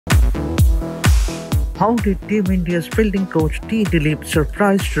How did Team India's fielding coach T Dilip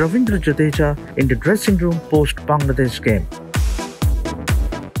surprise Ravindra Jadeja in the dressing room post-Bangladesh game?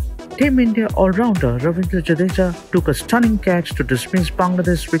 Team India all-rounder Ravindra Jadeja took a stunning catch to dismiss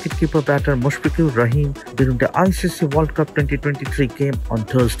Bangladesh wicketkeeper batter Mushfiqur Rahim during the ICC World Cup 2023 game on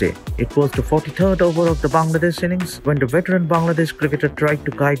Thursday. It was the 43rd over of the Bangladesh innings when the veteran Bangladesh cricketer tried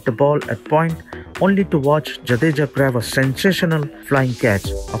to guide the ball at point, only to watch Jadeja grab a sensational flying catch.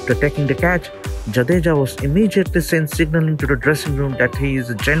 After taking the catch, Jadeja was immediately sent signaling to the dressing room that he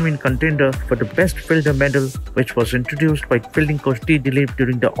is a genuine contender for the best fielder medal, which was introduced by fielding coach T Dilip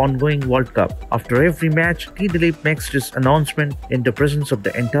during the ongoing World Cup. After every match, T Dilip makes this announcement in the presence of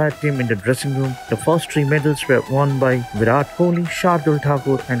the entire team in the dressing room. The first three medals were won by Virat Kohli, Shardul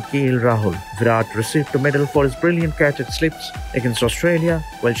Thakur and Rahul. Virat received the medal for his brilliant catch at slips against Australia,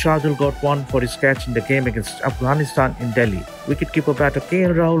 while Shardul got one for his catch in the game against Afghanistan in Delhi. Wicketkeeper batter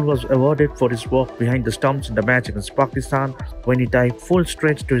Rahul was awarded for his work behind the stumps in the match against Pakistan when he dived full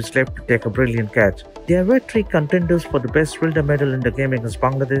stretch to his left to take a brilliant catch. There were three contenders for the best fielder medal in the game against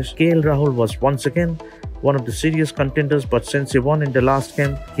Bangladesh. Rahul was once again one of the serious contenders, but since he won in the last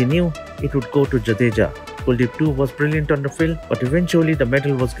game, he knew it would go to Jadeja. Kuldeep too was brilliant on the field, but eventually the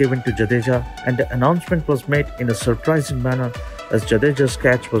medal was given to Jadeja and the announcement was made in a surprising manner as Jadeja's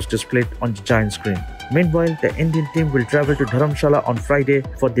catch was displayed on the giant screen. Meanwhile, the Indian team will travel to Dharamsala on Friday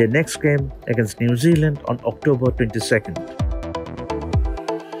for their next game against New Zealand on October 22nd.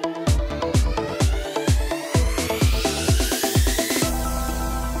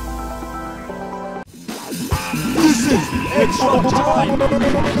 This is Xtra time!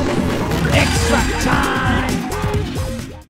 Xtra time!